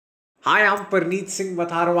Hi I am Preneet Singh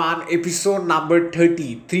बथारवान episode number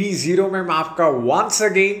 30 में मैं आपका वंस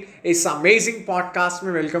अगेन इस अमेजिंग पॉडकास्ट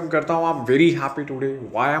में वेलकम करता हूँ। आई am very happy today.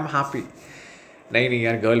 Why I am happy? नहीं नहीं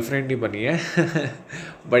यार, गर्लफ्रेंड नहीं बनी है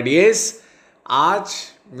बट येस, आज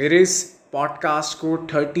मेरे इस पॉडकास्ट को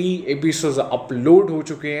 30 एपिसोड अपलोड हो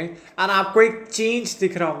चुके हैं एंड आपको एक चेंज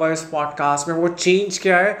दिख रहा होगा इस पॉडकास्ट में। वो चेंज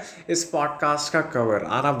क्या है? इस पॉडकास्ट का cover.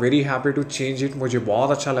 And I am very happy to change it. मुझे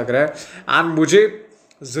बहुत अच्छा लग रहा है एंड मुझे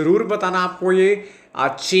ज़रूर बताना आपको ये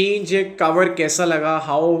चेंज एक कवर कैसा लगा।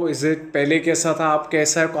 How is it? पहले कैसा था, अब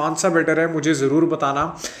कैसा है, कौन सा बेटर है, मुझे ज़रूर बताना।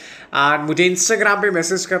 एंड मुझे इंस्टाग्राम पे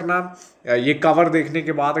मैसेज करना ये कवर देखने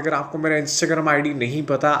के बाद। अगर आपको मेरा इंस्टाग्राम आईडी नहीं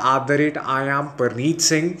पता,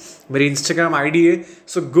 @IAM_परनीत_सिंह मेरी इंस्टाग्राम आईडी है।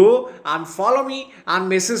 सो go and follow me and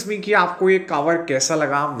message me कि आपको ये कवर कैसा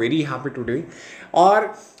लगा। आई एम वेरी हैप्पी टुडे।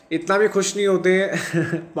 और इतना भी खुश नहीं होते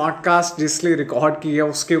पॉडकास्ट जिसलिए रिकॉर्ड की है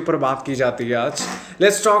उसके ऊपर बात की जाती है आज।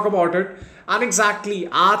 Let's talk about it. And exactly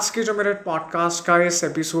आज के जो मेरे पॉडकास्ट का इस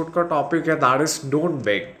एपिसोड का टॉपिक है, दैट इज डोंट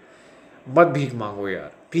बेग। मत भीख मांगो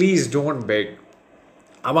यार, प्लीज़ डोंट बेग।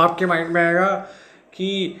 अब आपके माइंड में आएगा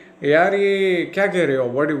कि यार ये क्या कह रहे हो,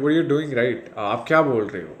 व्हाट यू डूइंग राइट? आप क्या बोल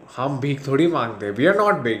रहे हो? हम भीख थोड़ी मांगते हैं। We are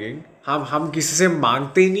not begging. हम किसी से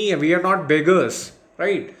मांगते नहीं है। We are not beggars,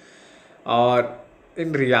 right? और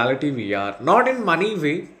in reality we are not in money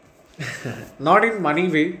way not in money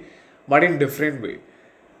way but in different way।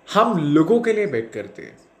 हम लोगों के लिए बेग करते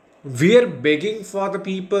हैं। We are begging for the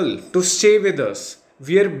people to stay with us.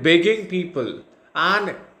 We are begging people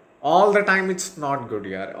and all the time it's not good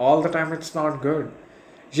यार। All the time it's not good.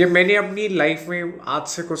 ये मैंने अपनी लाइफ में आज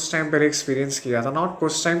से कुछ टाइम पहले एक्सपीरियंस किया था। नॉट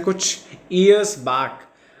कुछ टाइम, कुछ years back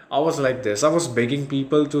I was like this. I was begging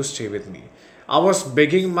people to stay with me. I was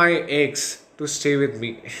begging my x to stay with me.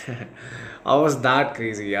 I was that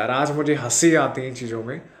crazy यार। आज मुझे हंसी आती है इन चीज़ों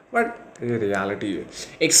में, बट ये रियलिटी है।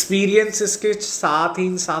 एक्सपीरियंसेस के साथ ही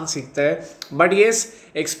इंसान सीखता है। बट येस,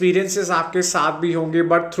 एक्सपीरियंसेस आपके साथ भी होंगे,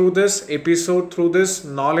 but through this episode, through this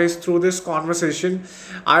knowledge, through this conversation,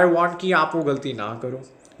 I want कि आप वो गलती ना करो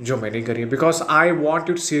जो मैंने करी है। Because I want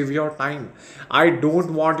you to save your time. I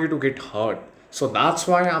don't want you to get hurt. So that's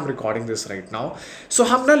why I am recording this right now. सो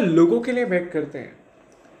हम ना लोगों के लिए बेग करते हैं,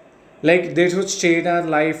 like they should stay in our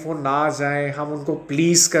life. वो ना जाए, हम उनको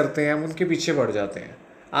प्लीज़ करते हैं, हम उनके पीछे बढ़ जाते हैं।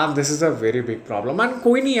 And this is a very big problem. And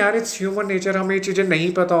कोई नहीं यार, इट्स ह्यूमन नेचर। हमें ये चीज़ें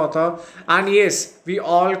नहीं पता होता। And yes, we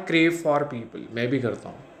all crave for people. मैं भी करता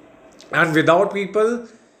हूँ। एंड विदाउट पीपल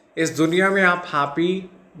इस दुनिया में आप हैप्पी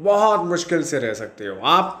बहुत मुश्किल से रह सकते हो।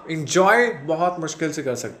 आप इंजॉय बहुत मुश्किल से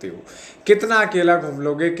कर सकते हो। कितना अकेला घूम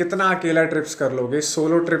लोगे, कितना अकेला ट्रिप्स कर लोगे।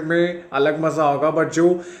 सोलो ट्रिप में अलग मज़ा होगा, बट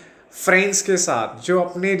जो फ्रेंड्स के साथ, जो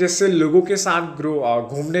अपने जैसे लोगों के साथ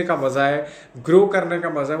घूमने का मज़ा है, ग्रो करने का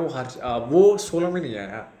मज़ा है, वो सोलो में नहीं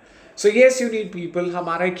आया। So yes, you need people.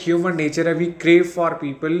 हमारा एक ह्यूमन नेचर है। We crave for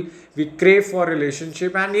people, we crave for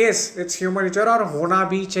relationship. And yes, it's human nature और होना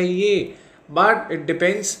भी चाहिए। बट इट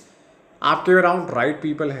डिपेंड्स आपके अराउंड राइट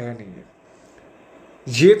पीपल है या नहीं है।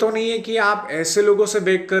 ये तो नहीं है कि आप ऐसे लोगों से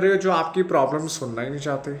बेग कर रहे हो जो आपकी प्रॉब्लम सुनना ही नहीं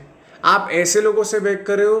चाहते। आप ऐसे लोगों से बेग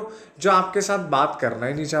कर रहे हो जो आपके साथ बात करना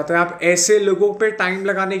ही नहीं चाहते। आप ऐसे लोगों पे टाइम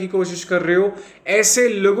लगाने की कोशिश कर रहे हो, ऐसे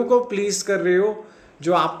लोगों को प्लीज कर रहे हो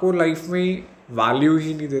जो आपको लाइफ में वैल्यू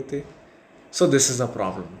ही नहीं देते। So this is a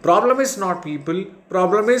problem. Problem is not people,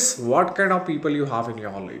 problem is what kind of people you have in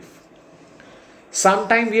your life.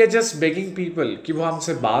 Sometime we are just begging people कि वो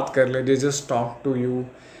हमसे बात कर ले, they just talk to you,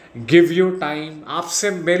 give you time, आपसे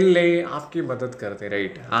मिल ले, आपकी मदद करते,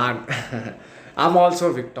 right? And I am also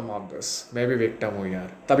victim of this. मैं भी विक्टम हूँ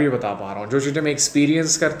यार, तभी बता पा रहा हूँ। जो चीज़ें मैं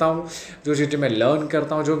एक्सपीरियंस करता हूँ, जो चीज़ें मैं लर्न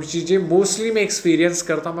करता हूँ, जो चीज़ें मोस्टली मैं एक्सपीरियंस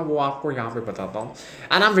करता हूँ, मैं वो आपको यहाँ पे बताता हूँ।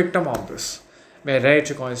 And I am victim of this. मैं रह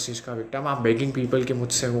चुका हूँ इस चीज़ का victim. I am begging people कि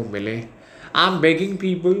मुझसे वो मिले। आई एम बेगिंग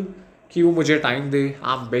पीपल कि वो मुझे time they.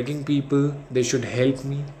 I am begging people they should help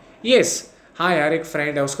me. Yes, हाँ यार, एक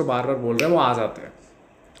फ्रेंड है, उसको बार बार बोल रहे हैं, वो आ जाते हैं।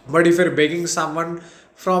 But if you're begging someone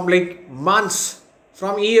from like months,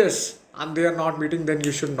 from years, and they are not meeting, then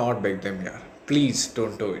you should not beg them, yeah. Please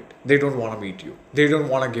don't do it. They don't want to meet you. They don't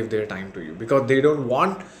want to give their time to you because they don't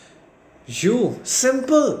want you.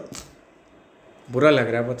 Simple. बुरा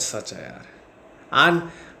लग रहा है, but सच है यार।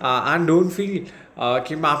 And don't feel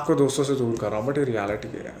कि मैं आपको दोस्तों से दूर कर रहा हूँ, बट ये रियलिटी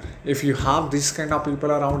है यार। If you have this kind of people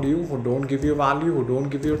around you who don't give you value, who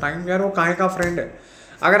don't give you time, यार वो काहे का फ्रेंड है?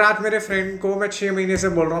 अगर आज मेरे फ्रेंड को मैं 6 महीने से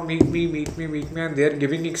बोल रहा हूँ meet me meet me meet me, and they are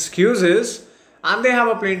giving excuses and they have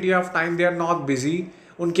a plenty of time, they are not busy,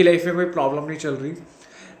 उनकी लाइफ में कोई प्रॉब्लम नहीं चल रही,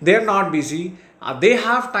 they are not busy, they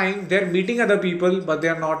have time, they are meeting other people, but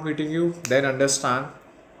they are not meeting you, then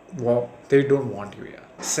understand, well, they don't want you,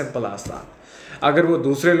 यार। simple as that। अगर वो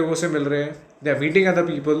दूसरे लोगों से मिल रहे हैं They are meeting other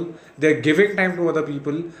people. They are giving time to other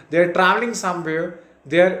people. They are traveling somewhere.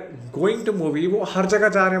 They are going to movie. वो हर जगह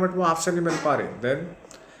जा रहे हैं but वो आपसे नहीं मिल पा रहे. Then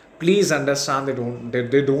please understand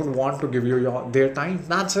they don't want to give you their time.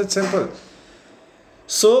 That's it, simple.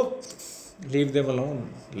 So leave them alone.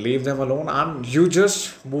 Leave them alone and you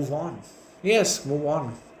just move on. Yes, move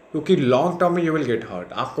on. क्योंकि लॉन्ग टर्म में you will get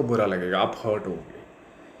hurt. आपको बुरा लगेगा, आप hurt होगे.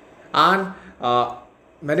 And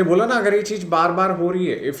मैंने बोला ना, अगर ये चीज़ बार बार हो रही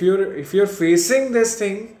है, if you're facing this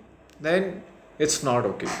thing, then it's not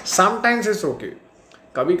okay. Sometimes it's okay.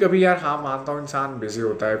 कभी कभी यार हाँ मानता हूँ, इंसान बिजी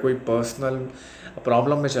होता है, कोई पर्सनल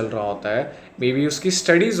प्रॉब्लम में चल रहा होता है, मे बी उसकी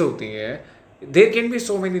स्टडीज़ होती हैं, there can be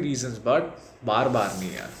so many reasons, but बार बार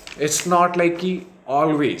नहीं यार. इट्स नॉट लाइक कि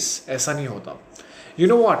ऑलवेज ऐसा नहीं होता. यू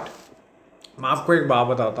नो वॉट, मैं आपको एक बात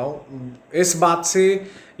बताता हूँ. इस बात से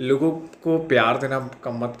लोगों को प्यार देना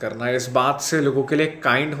कम मत करना, इस बात से लोगों के लिए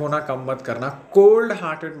काइंड होना कम मत करना, कोल्ड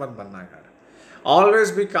हार्टेड मत बनना यार.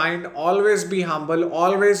 Always be kind, always be humble,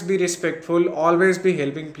 always be respectful, always be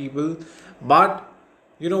helping people. But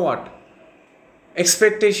you know what?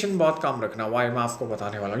 Expectation बहुत कम रखना. Why मैं आपको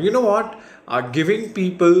बताने वाला हूँ. You know what? Giving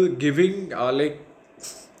people, giving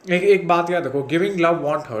एक बात याद रखो. Giving love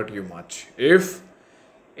won't hurt you much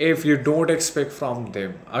if you don't expect from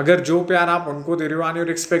them. अगर जो प्यार आप उनको दे रहे हो and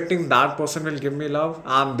you're expecting that person will give me love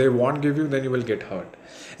and they won't give you, then you will get hurt.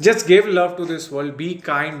 Just give love to this world. Be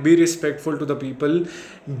kind, be respectful to the people,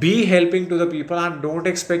 be helping to the people, and don't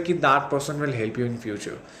expect that that person will help you in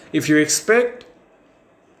future. If you expect,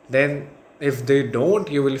 then if they don't,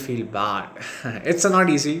 you will feel bad. It's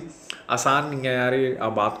not easy. आसान नहीं है यार ये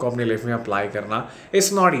बात को अपनी life में apply करना.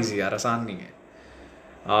 It's not easy यार, आसान नहीं है.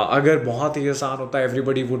 अगर बहुत ही आसान होता,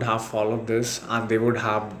 everybody would have followed this and they would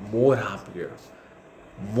have more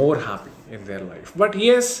happy in their life. But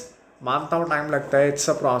yes, मानता हूँ टाइम लगता है. It's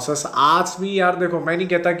a process. आज भी यार देखो, मैं नहीं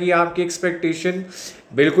कहता कि आपकी एक्सपेक्टेशन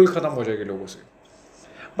बिल्कुल ख़त्म हो जाएगी लोगों से,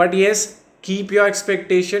 but yes, keep your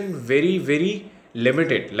expectation very very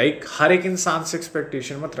limited. Like हर एक इंसान से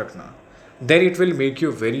एक्सपेक्टेशन मत रखना, then it will make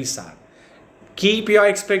you very sad. Keep your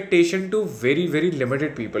expectation to very very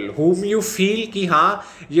limited people whom you feel कि हाँ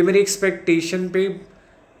ये मेरी एक्सपेक्टेशन पे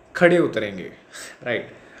खड़े उतरेंगे,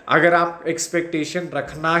 राइट. अगर आप एक्सपेक्टेशन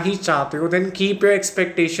रखना ही चाहते हो, then keep your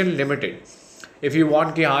expectation limited. If you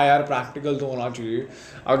want कि हाँ यार प्रैक्टिकल तो होना चाहिए,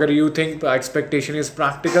 अगर you think expectation is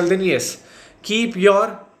practical, then yes, keep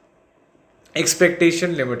your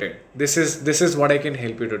expectation limited. This is what I can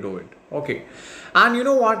help you to do it. Okay. And you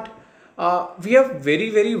know what, we are very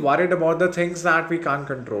very worried about the things that we can't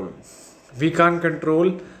control. We can't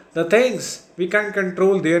control the things, we can't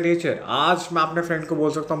control their nature. आज मैं अपने friend को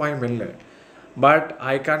बोल सकता हूँ भाई मिल ले, but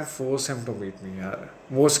I can force him to meet me. यार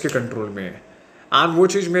वो उसके कंट्रोल में है, एंड वो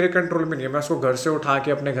चीज़ मेरे कंट्रोल में नहीं है. मैं उसको घर से उठा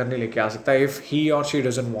के अपने घर नहीं लेके आ सकता इफ़ ही और she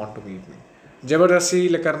doesn't want to meet me. ज़बरदस्ती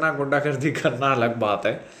करना, गुंडागर्दी करना अलग बात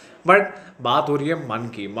है, बट बात हो रही है मन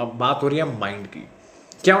की, बात हो रही है माइंड की.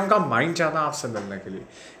 क्या उनका माइंड चाहता है आपसे मिलने के लिए?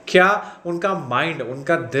 क्या उनका माइंड,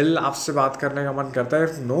 उनका दिल आपसे बात करने का मन करता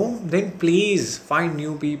है? No, then please find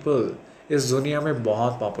new people. इस दुनिया में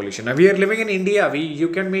बहुत पॉपुलेशन है. We are living in India. You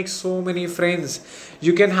can make so many friends,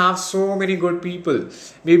 you can have so many good people.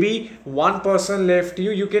 Maybe one person left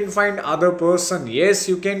you, you can find other person. Yes,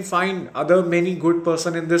 you can find other many good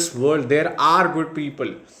person in this world. There are good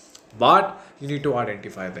people, but you need to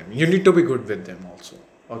identify them. You need to be good with them also.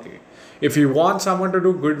 Okay. If you want someone to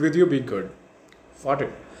do good with you, be good. Got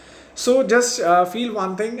it? So just feel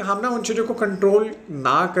one thing. हम ना उन चीज़ों को control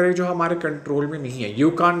ना करें जो हमारे control में नहीं है. You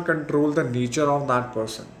can't control the nature of that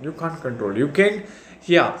person. You can't control. You can,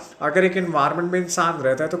 अगर एक environment में इंसान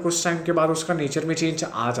रहता है तो कुछ टाइम के बाद उसका नेचर में चेंज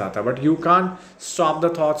आ जाता है. But you can't stop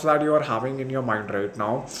the thoughts that you are having in your mind right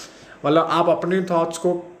now. मतलब आप अपने थॉट्स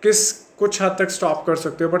को कुछ हद तक स्टॉप कर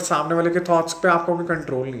सकते हो, बट सामने वाले के थॉट्स पे आपको कोई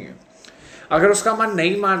कंट्रोल नहीं है. अगर उसका मन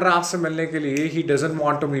नहीं मान रहा आपसे मिलने के लिए, he doesn't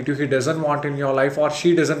want to meet you, he doesn't want in your life, और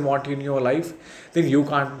she doesn't want in your life, then you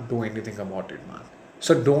can't do anything about it man.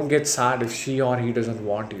 So don't get sad if she और he doesn't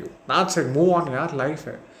want you. That's it. Move on यार, life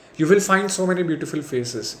है. You will find so many beautiful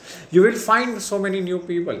faces, you will find so many new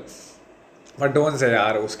people, but don't say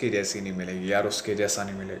यार उसकी जैसी नहीं मिलेगी, यार उसके जैसा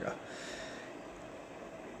नहीं मिलेगा.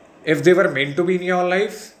 If they were meant to be in your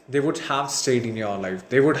life, they would have stayed in your life.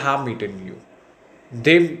 They would have meeting you.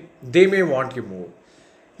 They may want you more.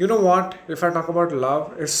 You know what? If I talk about love,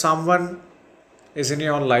 if someone is in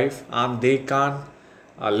your life and they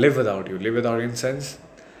can't live without you, live without you in sense,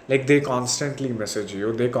 like they constantly message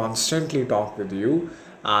you, they constantly talk with you,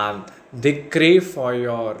 and they crave for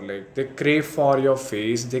your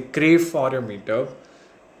face, they crave for your meetup,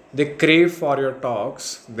 they crave for your talks,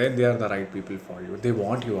 then they are the right people for you. They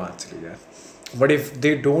want you actually, yeah. But if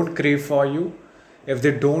they don't crave for you, if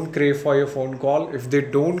they don't crave for your phone call, if they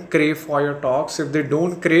don't crave for your talks, if they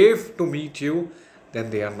don't crave to meet you, then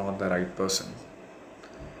they are not the right person.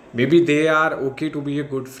 Maybe they are okay to be a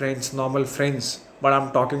good friends, normal friends, but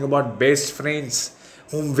I'm talking about best friends,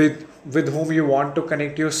 with whom you want to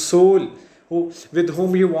connect your soul, with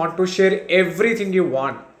whom you want to share everything you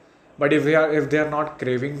want. But if they are not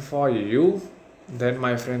craving for you, then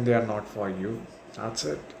my friend, they are not for you. That's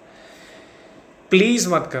it. Please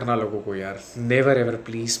मत करना लोगों को यार, never ever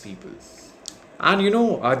please people.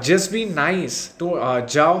 And just be nice. तो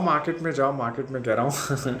जाओ market में कह रहा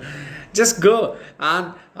हूँ. Just go and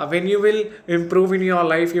when you will improve in your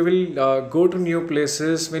life, you will go to new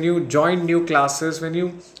places. When you join new classes, when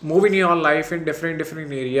you move in your life in different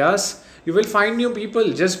areas, you will find new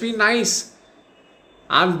people. Just be nice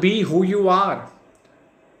and be who you are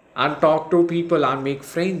and talk to people and make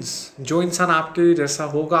friends. जो इंसान आपके जैसा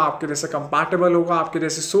होगा, आपके जैसा compatible होगा, आपके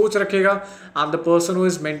जैसे सोच रखेगा, and the person who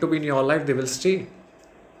is meant to be in your life, they will stay.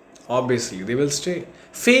 Obviously they will stay.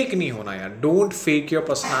 Fake नहीं होना यार. Don't fake your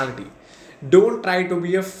personality. Don't try to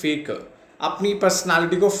be a faker. अपनी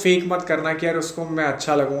पर्सनालिटी को फेक मत करना कि यार उसको मैं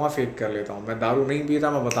अच्छा लगूंगा, फेक कर लेता हूँ. मैं दारू नहीं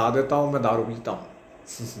पीता, मैं बता देता हूँ मैं दारू पीता हूँ.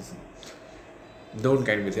 Don't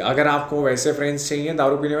kind with. अगर आपको वैसे फ्रेंड्स चाहिए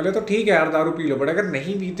दारू पीने वाले, तो ठीक है यार, दारू पी लो. बट अगर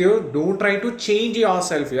नहीं पीते हो, don't try to change your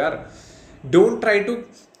self यार. Don't try to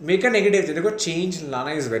make a negative change. देखो, चेंज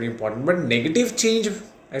लाना is very important, but negative change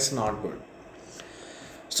is not good.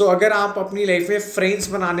 So अगर आप अपनी लाइफ में फ्रेंड्स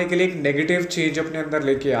बनाने के लिए एक नेगेटिव चेंज अपने अंदर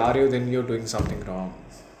लेके आ रहे हो, then you are doing something wrong.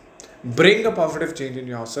 Bring a positive change in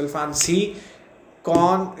your self and सी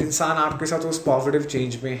कौन इंसान आपके साथ उस पॉजिटिव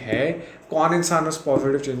चेंज में है, कौन इंसान उस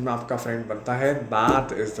पॉजिटिव चेंज में आपका फ्रेंड बनता है.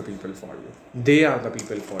 That is the people for you. They are the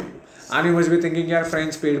people for you. And you must be thinking यार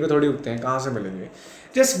फ्रेंड्स पेड़ पे थोड़ी उगते हैं, कहाँ से मिलेंगे.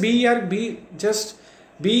 जस्ट बी यार,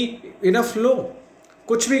 बी इन अ फ्लो.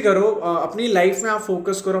 कुछ भी करो, अपनी लाइफ में आप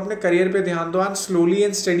फोकस करो, अपने करियर पे ध्यान दो, and slowly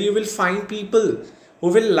and study you will find people who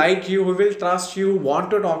will like you, who will trust you, want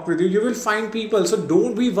to talk with you. You will find people. So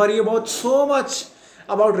don't be worried about so much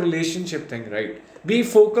about relationship thing, right? Be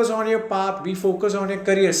focused on your path. Be focused on your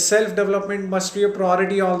career. Self-development must be a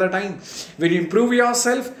priority all the time. When you improve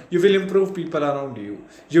yourself, you will improve people around you.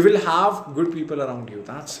 You will have good people around you.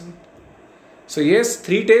 That's it. So yes,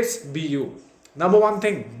 3 tips. Be you. Number 1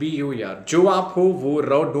 thing, be you यार. जो आप हो वो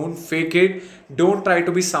रहो. Don't fake it. Don't try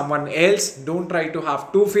to be someone else. Don't try to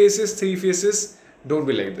have 2 faces, 3 faces. Don't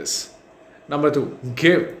be like this. Number 2,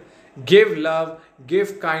 give. Give love,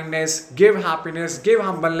 give kindness, give happiness, give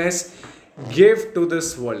humbleness. Give to this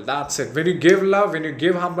world. That's it. When you give love, when you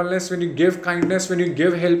give humbleness, when you give kindness, when you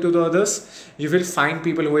give help to the others, you will find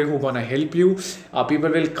people who are gonna help you.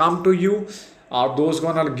 People will come to you. Those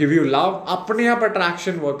gonna give you love. अपने आप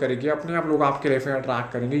attraction work करेगी. अपने आप लोग आपके life में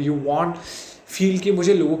attract करेंगे. You want feel कि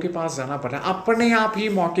मुझे लोगों के पास जाना पड़ रहा है, अपने आप ही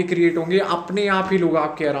मौके क्रिएट होंगे, अपने आप ही लोग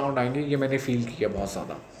आपके अराउंड आएंगे. ये मैंने फील किया बहुत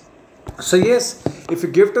ज़्यादा. So yes, if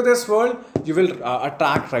you give to this world, you will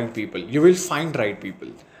attract right people, you will find right people.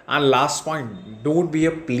 And last point, don't be a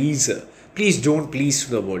pleaser. Please don't please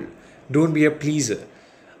to the world. Don't be a pleaser.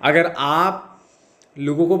 अगर आप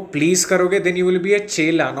लोगों को please करोगे, then you will be a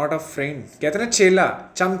चेला, not a friend. कहते हैं ना चेला,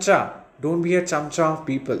 चमचा. डोंट बी अ चमचा ऑफ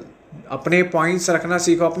पीपल. अपने पॉइंट्स रखना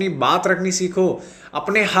सीखो, अपनी बात रखनी सीखो,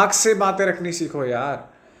 अपने हक से बातें रखनी सीखो यार.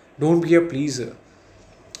 Don't be a pleaser.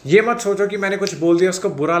 ये मत सोचो कि मैंने कुछ बोल दिया उसको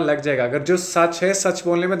बुरा लग जाएगा. अगर जो सच है, सच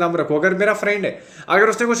बोलने में दम रखो. अगर मेरा फ्रेंड है, अगर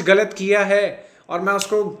उसने कुछ गलत किया है और मैं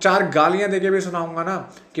उसको 4 गालियां देके भी सुनाऊंगा ना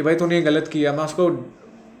कि भाई तूने ये गलत किया, मैं उसको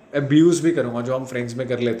अब्यूज़ भी करूंगा, जो हम फ्रेंड्स में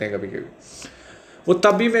कर लेते हैं कभी कभी. वो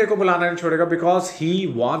तब भी मेरे को बुलाना नहीं छोड़ेगा, because he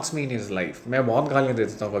wants me in his life. मैं बहुत गालियाँ दे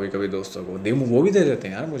देता हूँ कभी कभी दोस्तों को, वो भी दे देते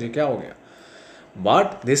हैं यार, मुझे क्या हो गया.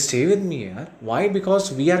 But they stay with me यार. Why?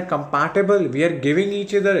 Because we are compatible, we are giving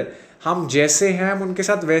each other. हम जैसे हैं हम उनके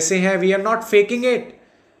साथ वैसे हैं. We are not faking it.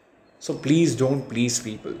 So please don't please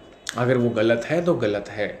people. अगर वो गलत है तो गलत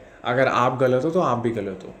है, अगर आप गलत हो तो आप भी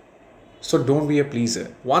गलत हो. So don't be a pleaser.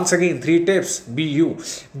 Once again 3 tips. Be you.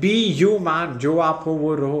 Be you man. जो आप हो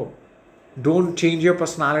वो रहो. Don't change your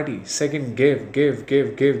personality. Second,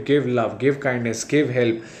 give love, give kindness, give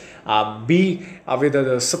help. Be with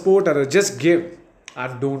others, support others. Just give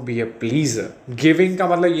and don't be a pleaser. Giving का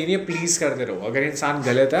मतलब ये नहीं है please करते रहो. अगर इंसान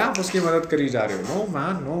गलत है, आप उसकी मदद करी जा रहे हो. No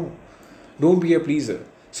man, no. Don't be a pleaser.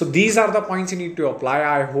 So these are the points you need to apply.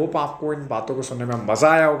 I hope आपको इन बातों को सुनने में मज़ा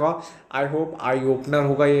आया होगा. I hope eye opener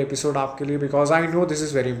होगा ये एपिसोड आपके लिए, because I know this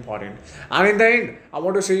is very important. And in the end, I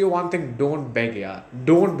want to say you one thing. Don't beg यार.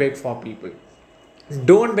 Don't beg for people.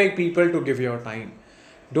 Don't beg people to give your time.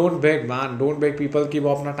 Don't beg man. Don't beg people कि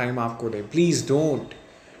वो अपना time आपको दें. Please don't.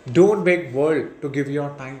 Don't beg world to give your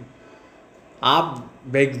time. आप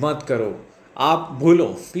beg मत करो, आप भूलो,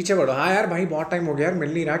 पीछे बढ़ो। हाँ यार भाई बहुत टाइम हो गया यार,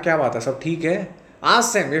 मिल नहीं रहा, क्या बात है, सब ठीक है?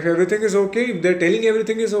 Ask them if everything is okay, if they are telling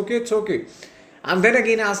everything is okay, it's okay. And then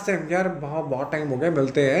again ask them, यार बहुत बहुत टाइम हो गया,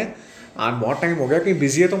 मिलते हैं, एंड बहुत टाइम हो गया, कहीं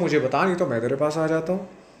बिजी है तो मुझे बता, नहीं तो मैं तेरे पास आ जाता हूँ।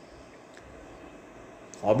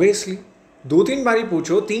 ऑब्वियसली दो तीन बारी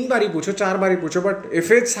पूछो, तीन बारी पूछो, चार बारी पूछो, but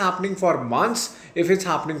if it's happening for months, if it's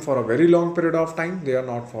happening for a very long period of time, they are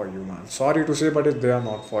not for you man, sorry to say, but if they are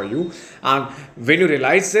not for you. And when you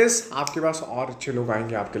realise this, आपके पास और अच्छे लोग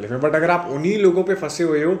आएंगे आपके लिए। But अगर आप उन्हीं लोगों पे फंसे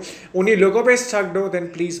हुए हो, उन्हीं लोगों पे स्टक्ड हो, देन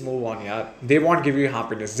प्लीज मूव ऑन यार। They won't give you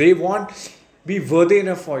happiness, they won't be worthy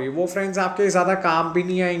enough for you. वो फ्रेंड्स आपके ज़्यादा काम भी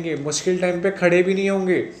नहीं आएंगे, मुश्किल टाइम पे खड़े भी नहीं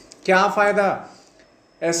होंगे, क्या फ़ायदा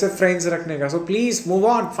ऐसे फ्रेंड्स रखने का। So please move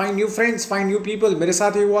on, find new friends, find new people. मेरे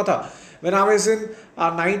साथ ये हुआ था when I was in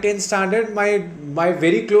 9th-10th standard, my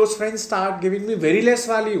very close friends start giving me very less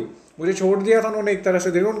value. मुझे छोड़ दिया था उन्होंने एक तरह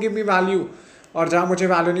से, they don't give me value. और जहाँ मुझे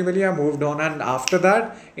वैल्यू नहीं मिली, I moved on. And after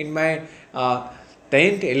that in my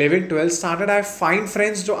 10th 11th 12th standard, I find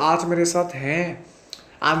friends जो आज मेरे साथ हैं,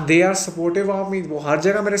 and they are supportive of me. वो हर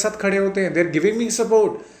जगह मेरे साथ खड़े होते हैं, they are giving me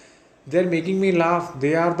support, they are making me laugh,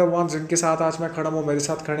 they are the ones जिनके साथ आज मैं खड़ा हूँ, मेरे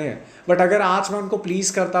साथ खड़े हैं। बट अगर आज मैं उनको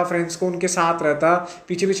प्लीज़ करता, फ्रेंड्स को उनके साथ रहता,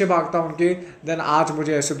 पीछे पीछे भागता उनके, देन आज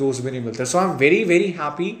मुझे ऐसे दोस्त भी नहीं मिलते। So I am very very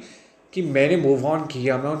happy कि मैंने मूव ऑन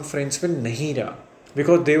किया, मैं उन फ्रेंड्स पे नहीं रहा,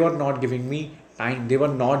 because they were not giving me time, they were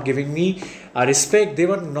not giving me respect, they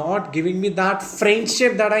were not giving me that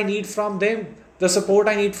friendship that I need from them, the support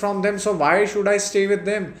I need from them. So why should I stay with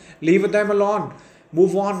them, leave them alone?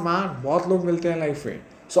 Move on man, बहुत लोग मिलते हैं life में।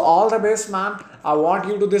 So all the best man, I want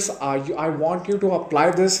you to this I want you to apply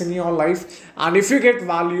this in your life, and if you get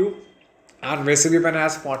value, and वैसे भी मैंने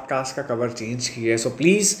आज podcast का कवर चेंज किया है, so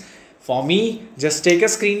please for me just take a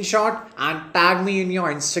screenshot and tag me in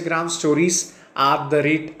your Instagram stories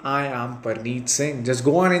 @I am Parneet Singh. Just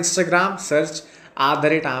go on Instagram, search @I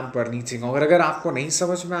am Parneet Singh. और अगर आपको नहीं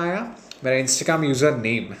समझ में आया मेरा इंस्टाग्राम यूज़र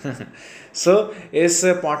नेम सो इस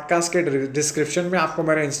podcast के डिस्क्रिप्शन में आपको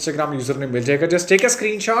मेरा इंस्टाग्राम यूज़र नेम मिल जाएगा। Just take a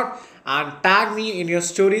screenshot and tag me in your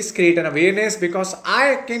stories, create an awareness, because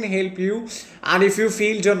I can help you. And if you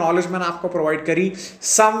feel जो knowledge मैंने आपको provide करी,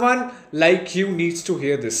 someone like you needs to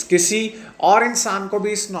here this, किसी और इंसान को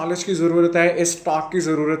भी इस नॉलेज की ज़रूरत है, इस टॉक की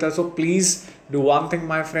ज़रूरत है। So please do one thing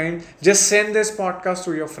my friend, just send this podcast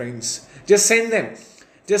to your friends, just send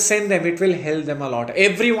them, it will help them a lot.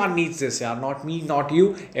 Everyone needs this, yeah, not me, not you,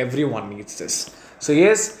 everyone needs this. So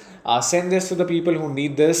yes, send this to the people who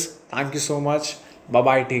need this. Thank you so much, bye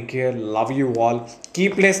bye, take care, love you all,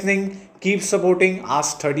 keep listening, keep supporting. आज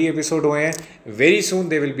 30 episode हुए हैं, very soon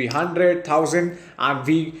they will be 100,000 and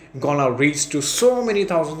we gonna reach to so many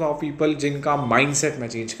thousands of people जिनका mindset मैं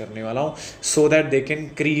change करने वाला हूँ, so that they can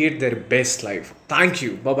create their best life. Thank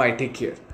you, bye bye, take care.